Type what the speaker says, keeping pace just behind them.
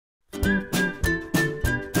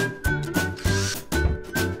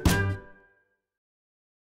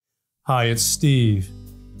Hi, it's Steve.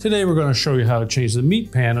 Today we're going to show you how to change the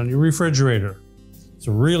meat pan on your refrigerator. It's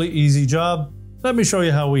a really easy job. Let me show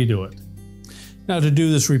you how we do it. Now, to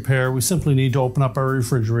do this repair, we simply need to open up our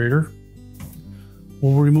refrigerator.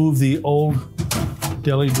 We'll remove the old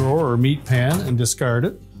deli drawer or meat pan and discard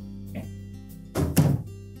it.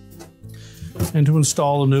 And to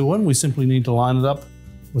install a new one, we simply need to line it up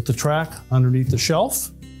with the track underneath the shelf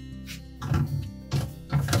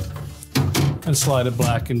and slide it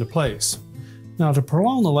back into place. Now, to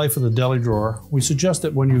prolong the life of the deli drawer, we suggest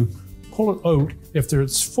that when you pull it out, if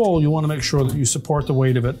it's full, you want to make sure that you support the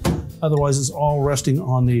weight of it. Otherwise, it's all resting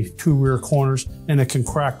on the two rear corners and it can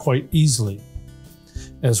crack quite easily.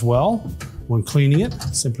 As well, when cleaning it,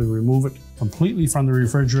 simply remove it completely from the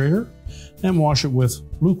refrigerator and wash it with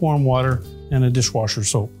lukewarm water and a dishwasher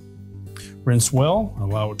soap. Rinse well,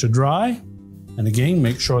 allow it to dry, and again,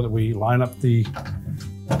 make sure that we line up the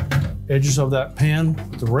edges of that pan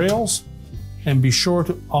with the rails, and be sure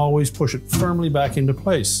to always push it firmly back into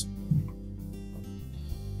place.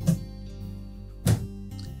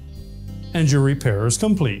 And your repair is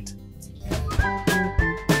complete.